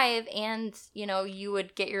survive, and you know you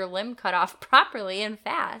would get your limb cut off properly and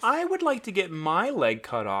fast. I would like to get my leg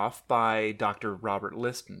cut off by Dr. Robert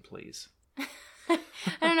Liston, please.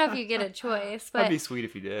 I don't know if you get a choice, but that'd be sweet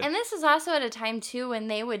if you did. And this is also at a time too when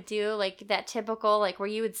they would do like that typical, like where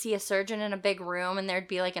you would see a surgeon in a big room and there'd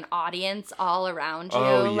be like an audience all around you,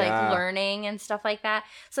 like learning and stuff like that.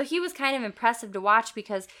 So he was kind of impressive to watch,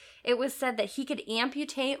 because it was said that he could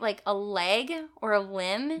amputate like a leg or a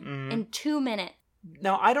limb in 2 minutes.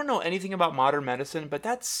 Now, I don't know anything about modern medicine, but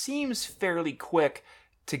that seems fairly quick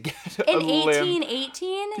to get in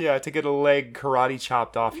 1818? Yeah, to get a leg karate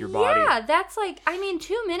chopped off your body. Yeah, that's like, I mean,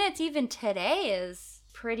 2 minutes even today is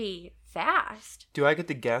pretty fast. Do I get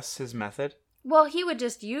to guess his method? Well, he would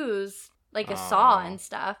just use like a saw and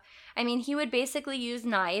stuff. I mean, he would basically use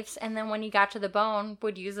knives, and then when he got to the bone,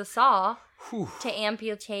 would use a saw to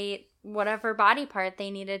amputate whatever body part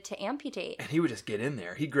they needed to amputate. And he would just get in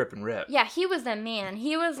there. He'd grip and rip. Yeah, he was the man.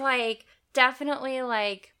 He was like, definitely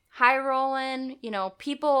like high rolling. You know,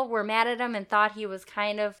 people were mad at him and thought he was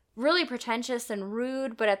kind of really pretentious and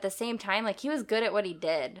rude, but at the same time, like, he was good at what he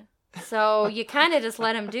did. So you kind of just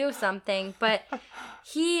let him do something. But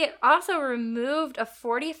he also removed a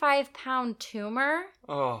 45-pound tumor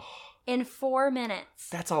in 4 minutes.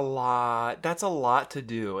 That's a lot. That's a lot to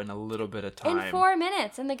do in a little bit of time. In 4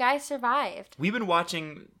 minutes, and the guy survived. We've been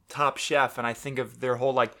watching Top Chef, and I think of their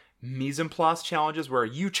whole, like, mise en place challenges where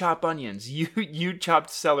you chop onions, you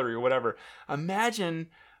chopped celery or whatever. Imagine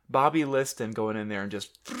Bobby Liston going in there and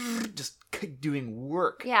just doing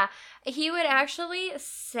work. Yeah. He would actually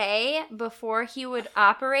say before he would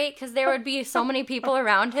operate, because there would be so many people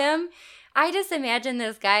around him, I just imagine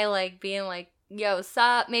this guy like being like, yo,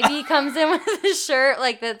 sup? Maybe he comes in with a shirt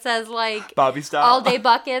like that says like Bobby style. All Day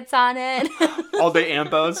Buckets on it. All Day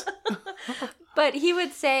Ambos. But he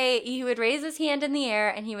would say, he would raise his hand in the air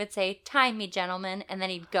and he would say, time me, gentlemen, and then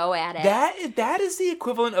he'd go at it. That is the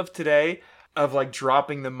equivalent of today of like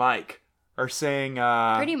dropping the mic or saying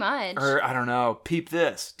pretty much. Or I don't know, peep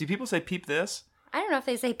this. Do people say peep this? I don't know if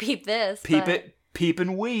they say peep this. Peep it, peep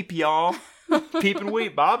and weep, y'all. Peep and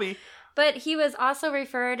weep, Bobby. But he was also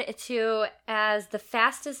referred to as the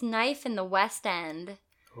fastest knife in the West End.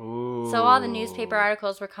 Ooh. So all the newspaper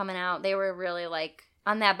articles were coming out. They were really like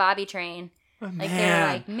on that Bobby train. Like, they were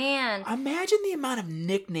like, man. Imagine the amount of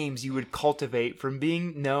nicknames you would cultivate from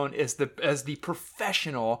being known as the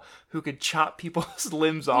professional who could chop people's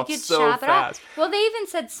limbs off so fast. Well, they even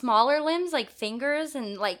said smaller limbs, like fingers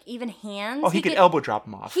and like even hands. Oh, he could elbow drop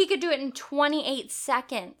them off. He could do it in 28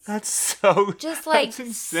 seconds. That's so... Just like,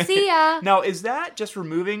 see ya. Now, is that just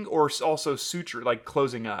removing or also suture, like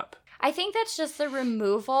closing up? I think that's just the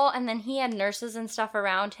removal, and then he had nurses and stuff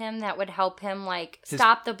around him that would help him, like,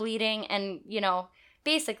 stop the bleeding and, you know,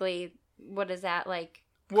 basically, what is that, like,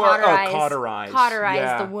 cauterize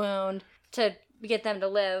the wound to get them to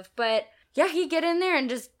live. But, yeah, he'd get in there and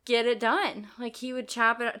just get it done. Like, he would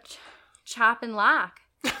chop and lock.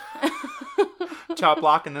 Chop,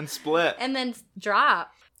 lock, and then split. And then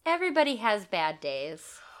drop. Everybody has bad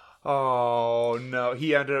days. Oh, no.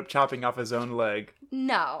 He ended up chopping off his own leg.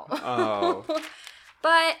 No. Oh.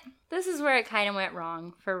 But this is where it kind of went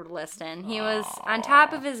wrong for Liston. He was on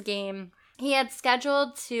top of his game. He had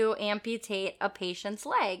scheduled to amputate a patient's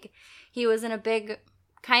leg. He was in a big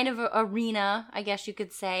kind of arena, I guess you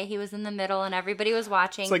could say. He was in the middle and everybody was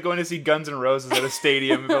watching. It's like going to see Guns N' Roses at a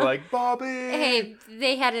stadium and they're like, Bobby! Hey,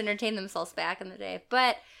 they had entertained themselves back in the day.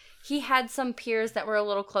 But he had some peers that were a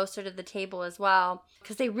little closer to the table as well,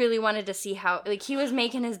 because they really wanted to see how, like, he was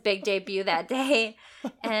making his big debut that day,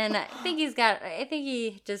 and I think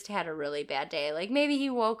he just had a really bad day. Like, maybe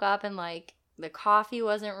he woke up and, like, the coffee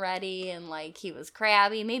wasn't ready, and, like, he was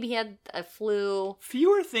crabby. Maybe he had a flu.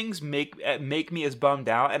 Fewer things make me as bummed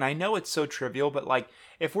out, and I know it's so trivial, but, like,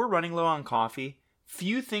 if we're running low on coffee,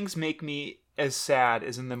 few things make me as sad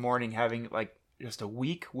as in the morning having, like, just a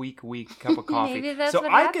weak cup of coffee. Maybe that's what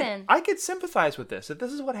happened. I could sympathize with this. If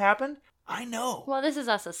this is what happened, I know. Well, this is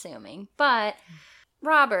us assuming. But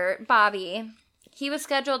Bobby, he was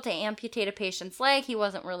scheduled to amputate a patient's leg. He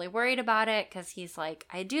wasn't really worried about it because he's like,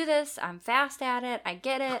 I do this. I'm fast at it. I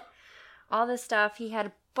get it. All this stuff. He had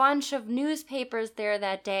a bunch of newspapers there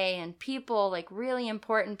that day and people, like really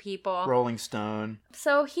important people. Rolling Stone.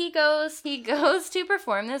 So he goes to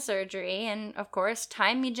perform the surgery, and of course,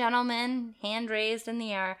 time me, gentlemen, hand raised in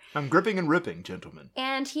the air. I'm gripping and ripping, gentlemen.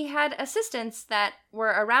 And he had assistants that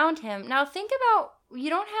were around him. Now think about, you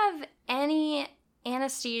don't have any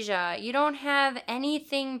anesthesia. You don't have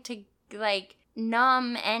anything to, like,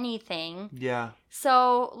 numb anything. Yeah.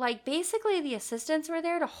 So, like, basically the assistants were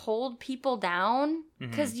there to hold people down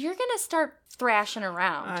because you're going to start thrashing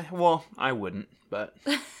around. Well, I wouldn't, but...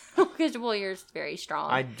 Because, well, you're very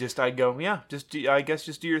strong. I'd go, yeah, just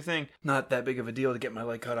do your thing. Not that big of a deal to get my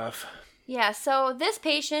leg cut off. Yeah, so this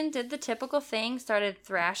patient did the typical thing, started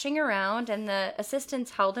thrashing around, and the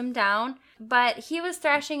assistants held him down. But he was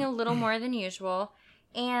thrashing a little more than usual.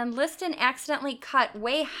 And Liston accidentally cut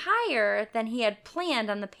way higher than he had planned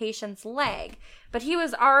on the patient's leg. But he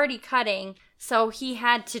was already cutting, so he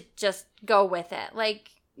had to just go with it. Like,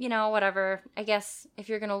 you know, whatever. I guess if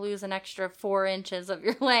you're going to lose an extra 4 inches of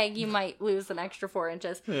your leg, you might lose an extra 4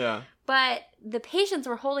 inches. Yeah. But the patients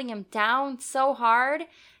were holding him down so hard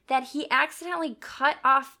that he accidentally cut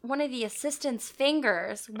off one of the assistant's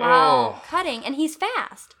fingers while cutting, and he's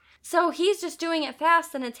fast. So he's just doing it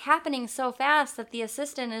fast, and it's happening so fast that the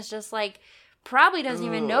assistant is just like, probably doesn't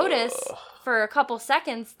even notice for a couple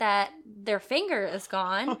seconds that their finger is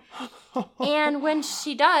gone. And when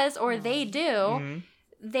she does, or they do,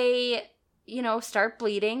 they, you know, start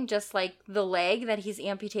bleeding, just like the leg that he's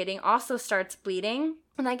amputating also starts bleeding.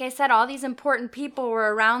 And like I said, all these important people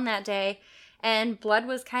were around that day, and blood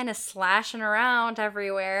was kind of slashing around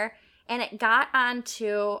everywhere. And it got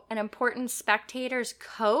onto an important spectator's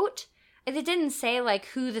coat. It didn't say, like,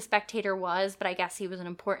 who the spectator was, but I guess he was an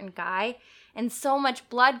important guy. And so much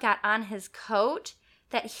blood got on his coat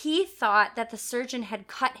that he thought that the surgeon had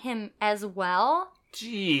cut him as well.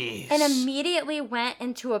 Jeez. And immediately went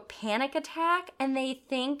into a panic attack, and they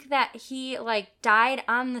think that he, like, died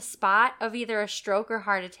on the spot of either a stroke or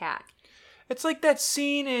heart attack. It's like that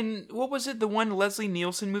scene in, what was it, the one Leslie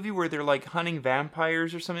Nielsen movie where they're, like, hunting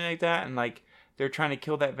vampires or something like that, and, like, they're trying to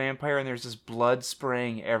kill that vampire, and there's this blood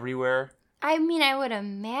spraying everywhere. I mean, I would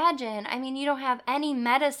imagine. I mean, you don't have any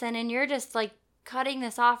medicine, and you're just, like, cutting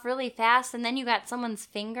this off really fast, and then you got someone's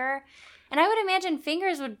finger. And I would imagine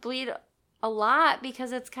fingers would bleed a lot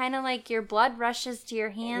because it's kind of like your blood rushes to your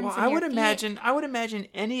hands and your feet. I would imagine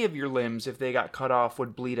any of your limbs, if they got cut off,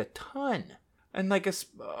 would bleed a ton. And like,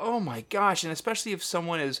 oh my gosh, and especially if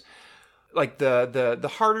someone is, like,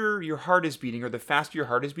 the harder your heart is beating or the faster your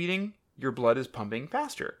heart is beating, your blood is pumping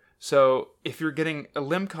faster. So if you're getting a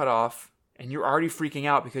limb cut off and you're already freaking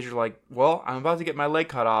out because you're like, well, I'm about to get my leg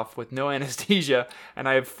cut off with no anesthesia and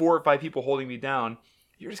I have 4 or 5 people holding me down,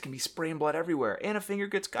 you're just going to be spraying blood everywhere. And a finger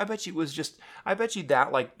gets, I bet you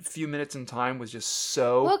that, like, few minutes in time was just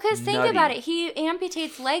so Well, because think nutty. about it. He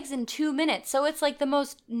amputates legs in 2 minutes. So it's like the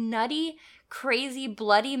most nutty, crazy,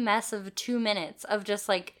 bloody mess of 2 minutes of just,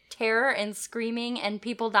 like, terror and screaming and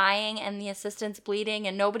people dying and the assistants bleeding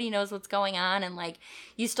and nobody knows what's going on. And, like,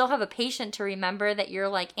 you still have a patient to remember that you're,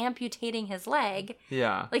 like, amputating his leg.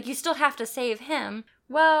 Yeah. Like, you still have to save him.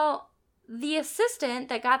 Well, the assistant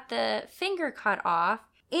that got the finger cut off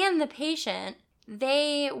and the patient,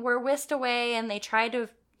 they were whisked away and they tried to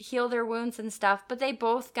heal their wounds and stuff, but they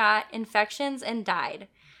both got infections and died.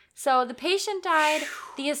 So the patient died,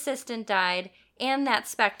 the assistant died, and that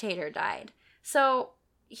spectator died. So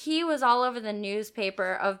he was all over the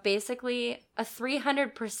newspaper of basically a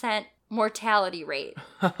 300% mortality rate.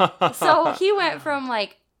 So he went from,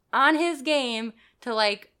 like, on his game to,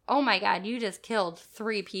 like, oh my God, you just killed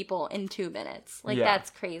 3 people in 2 minutes. Like, That's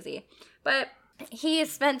crazy. But he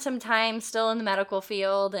spent some time still in the medical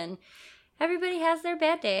field, and everybody has their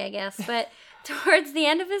bad day, I guess. But towards the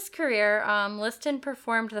end of his career, Liston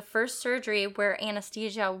performed the first surgery where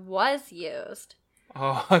anesthesia was used.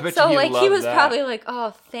 Oh, I bet so, you like, loved he was that. probably like,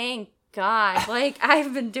 oh, thank God. Like,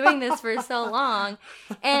 I've been doing this for so long.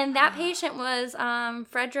 And that patient was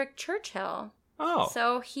Frederick Churchill. Oh.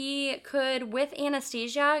 So he could, with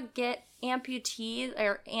anesthesia, get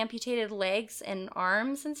amputated legs and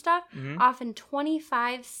arms and stuff off in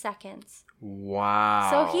 25 seconds. Wow.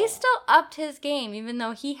 So he still upped his game, even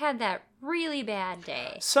though he had that really bad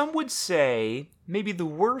day. Some would say maybe the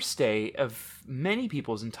worst day of many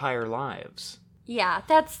people's entire lives. Yeah,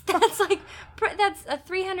 that's a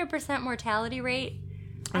 300% mortality rate.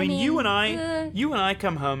 I mean, you and I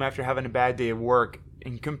come home after having a bad day of work,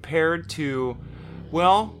 and compared to,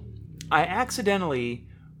 well, I accidentally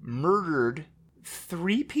murdered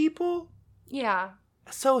 3 people? Yeah.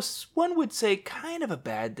 So one would say kind of a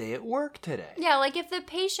bad day at work today. Yeah, like if the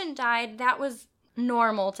patient died, that was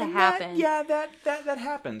normal to happen. That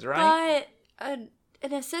happens, right? But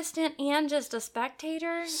an assistant and just a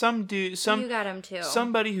spectator? You got him too.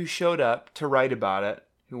 Somebody who showed up to write about it,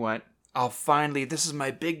 who went, this is my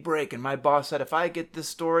big break. And my boss said, if I get this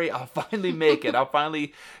story, I'll finally make it. I'll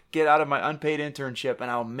finally get out of my unpaid internship and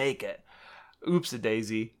I'll make it.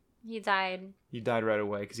 Oops-a-daisy. He died. You died right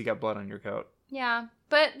away because you got blood on your coat. Yeah.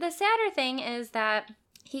 But the sadder thing is that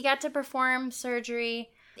he got to perform surgery,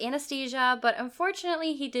 anesthesia, but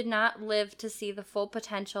unfortunately he did not live to see the full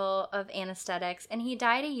potential of anesthetics, and he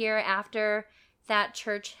died a year after that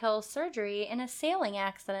Churchill surgery in a sailing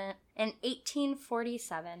accident in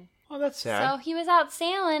 1847. Oh, that's sad. So he was out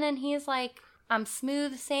sailing, and he's like, I'm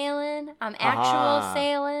smooth sailing, I'm actual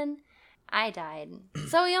sailing. I died.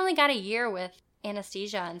 So he only got a year with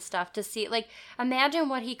anesthesia and stuff to see, like, imagine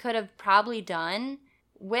what he could have probably done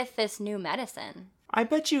with this new medicine. I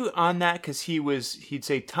bet you on that, because he'd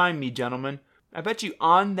say, time me, gentlemen. I bet you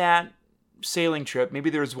on that sailing trip, maybe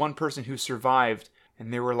there was one person who survived,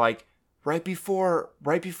 and they were like, right before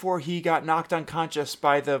he got knocked unconscious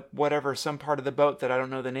by some part of the boat that I don't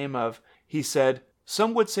know the name of, he said,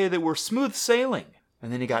 some would say that we're smooth sailing.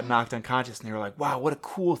 And then he got knocked unconscious, and they were like, wow, what a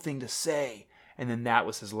cool thing to say. And then that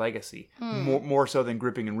was his legacy. More so than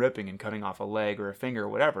gripping and ripping and cutting off a leg or a finger or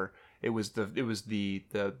whatever. It was the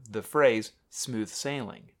phrase smooth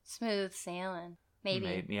sailing. Smooth sailing.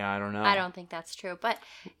 Maybe. Yeah, I don't know. I don't think that's true. But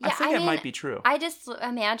yeah, I think it might be true. I just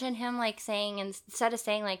imagine him like saying, instead of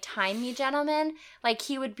saying like, time me, gentlemen, like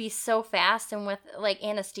he would be so fast, and with like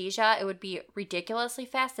anesthesia, it would be ridiculously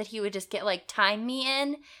fast that he would just get like, time me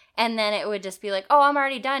in, and then it would just be like, oh, I'm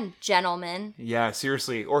already done, gentlemen. Yeah,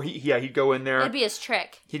 seriously. Or he'd go in there. It'd be his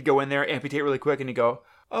trick. He'd go in there, amputate really quick, and he'd go,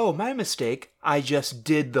 oh, my mistake. I just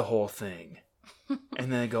did the whole thing.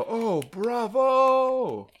 And then they go, oh,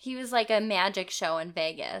 bravo. He was like a magic show in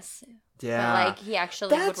Vegas. Yeah. But like he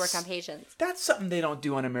actually would work on patients. That's something they don't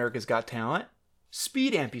do on America's Got Talent.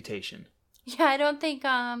 Speed amputation. Yeah, I don't think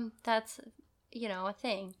that's, a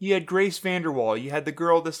thing. You had Grace Vanderwall. You had the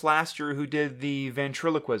girl this last year who did the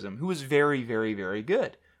ventriloquism, who was very, very, very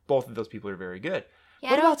good. Both of those people are very good.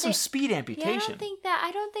 Yeah, what about some speed amputation? Yeah,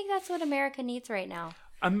 I don't think that's what America needs right now.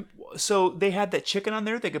 So they had that chicken on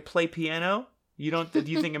there. They could play piano. Do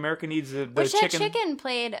you think America needs the Which chicken? That chicken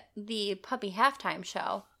played the puppy halftime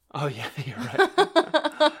show. Oh, yeah, you're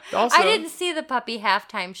right. Also, I didn't see the puppy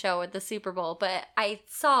halftime show at the Super Bowl, but I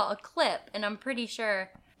saw a clip, and I'm pretty sure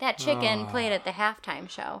that chicken played at the halftime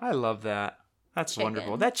show. I love that. That's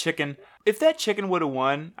wonderful. That chicken, if that chicken would have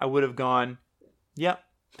won, I would have gone, yep.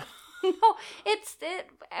 No,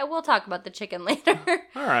 we'll talk about the chicken later.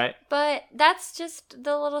 All right. But that's just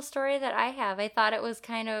the little story that I have. I thought it was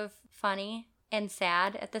kind of funny and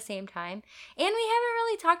sad at the same time. And we haven't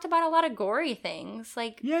really talked about a lot of gory things.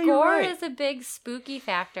 Like, gore is a big spooky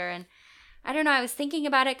factor. And I don't know, I was thinking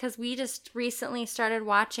about it because we just recently started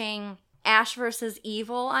watching Ash vs.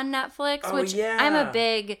 Evil on Netflix, which I'm a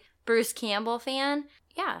big Bruce Campbell fan.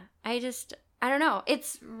 Yeah, I don't know.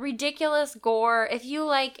 It's ridiculous gore. If you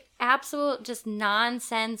like absolute just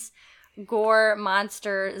nonsense gore,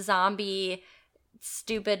 monster, zombie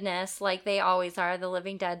stupidness like they always are, the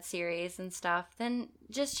Living Dead series and stuff, then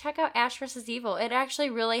just check out Ash vs. Evil. It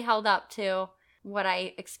actually really held up to what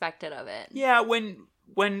I expected of it. Yeah, when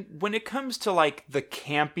it comes to like the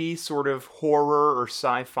campy sort of horror or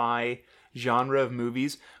sci-fi genre of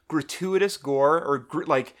movies, gratuitous gore or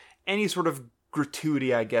like any sort of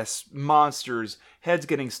gratuity, I guess, monsters, heads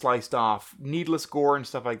getting sliced off, needless gore and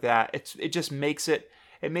stuff like that, it just makes it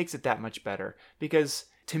that much better, because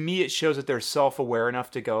to me it shows that they're self-aware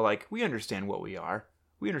enough to go like, we understand what we are.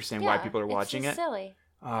 We understand why people are watching it's it. Silly.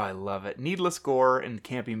 Oh, I love it. Needless gore and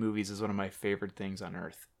campy movies is one of my favorite things on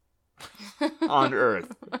Earth. On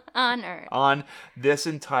Earth. On Earth. On this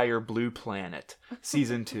entire blue planet.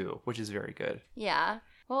 Season 2, which is very good. Yeah.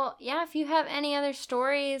 Well, yeah, if you have any other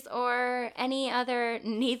stories or any other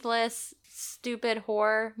needless, stupid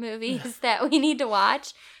horror movies that we need to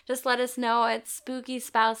watch, just let us know at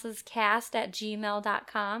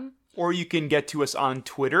spookyspousescast@gmail.com. Or you can get to us on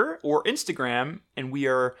Twitter or Instagram, and we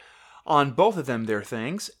are on both of them, their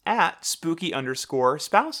things, at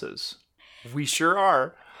spooky_spouses. We sure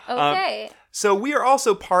are. Okay. So we are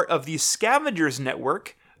also part of the Scavengers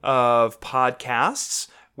Network of podcasts,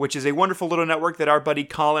 which is a wonderful little network that our buddy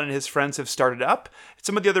Colin and his friends have started up.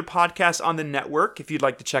 Some of the other podcasts on the network, if you'd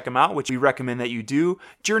like to check them out, which we recommend that you do: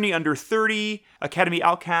 Journey Under 30, Academy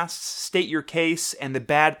Outcasts, State Your Case, and The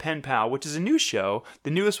Bad Pen Pal, which is a new show, the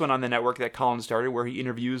newest one on the network that Colin started, where he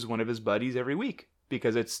interviews one of his buddies every week,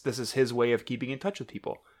 because this is his way of keeping in touch with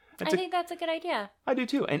people. I think that's a good idea. I do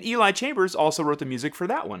too. And Eli Chambers also wrote the music for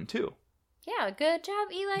that one too. Yeah, good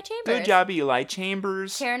job, Eli Chambers. Good job, Eli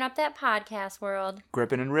Chambers. Tearing up that podcast world.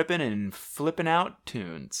 Gripping and ripping and flipping out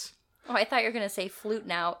tunes. Oh, I thought you were going to say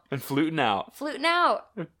fluting out. And fluting out. Fluting out.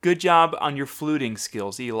 Good job on your fluting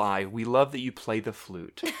skills, Eli. We love that you play the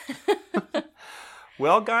flute.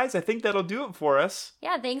 Well, guys, I think that'll do it for us.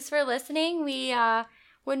 Yeah, thanks for listening. We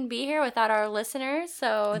wouldn't be here without our listeners.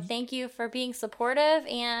 So thank you for being supportive,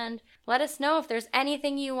 and let us know if there's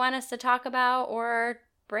anything you want us to talk about or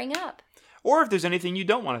bring up. Or if there's anything you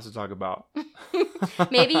don't want us to talk about.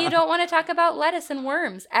 Maybe you don't want to talk about lettuce and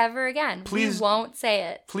worms ever again. Please, we won't say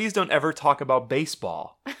it. Please don't ever talk about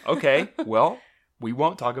baseball. Okay, well, we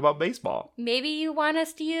won't talk about baseball. Maybe you want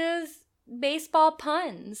us to use baseball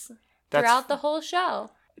puns throughout the whole show.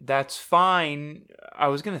 That's fine. I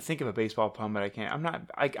was going to think of a baseball pun, but I can't.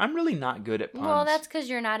 I'm really not good at puns. Well, that's because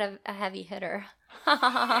you're not a heavy hitter.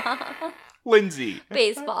 Lindsay.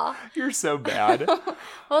 Baseball. You're so bad.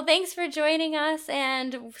 Well, thanks for joining us,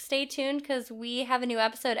 and stay tuned because we have a new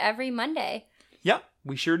episode every Monday. Yep,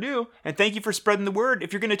 we sure do. And thank you for spreading the word.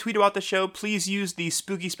 If you're going to tweet about the show, please use the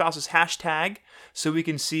Spooky Spouses hashtag so we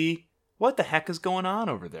can see what the heck is going on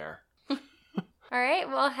over there. All right,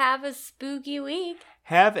 well, have a spooky week.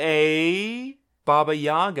 Have a Baba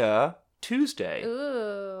Yaga Tuesday.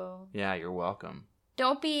 Ooh. Yeah, you're welcome.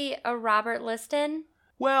 Don't be a Robert Liston.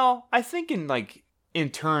 Well, I think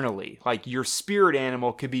internally, like your spirit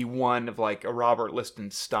animal could be one of like a Robert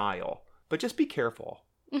Liston style. But just be careful.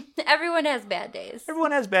 Everyone has bad days.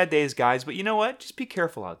 Everyone has bad days, guys. But you know what? Just be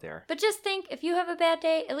careful out there. But just think, if you have a bad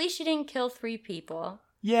day, at least you didn't kill 3 people.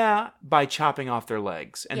 Yeah, by chopping off their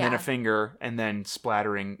legs, and then a finger, and then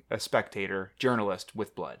splattering a spectator, journalist,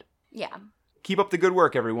 with blood. Yeah. Keep up the good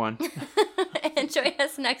work, everyone. And join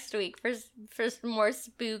us next week for some more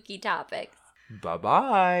spooky topics.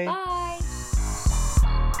 Bye-bye. Bye.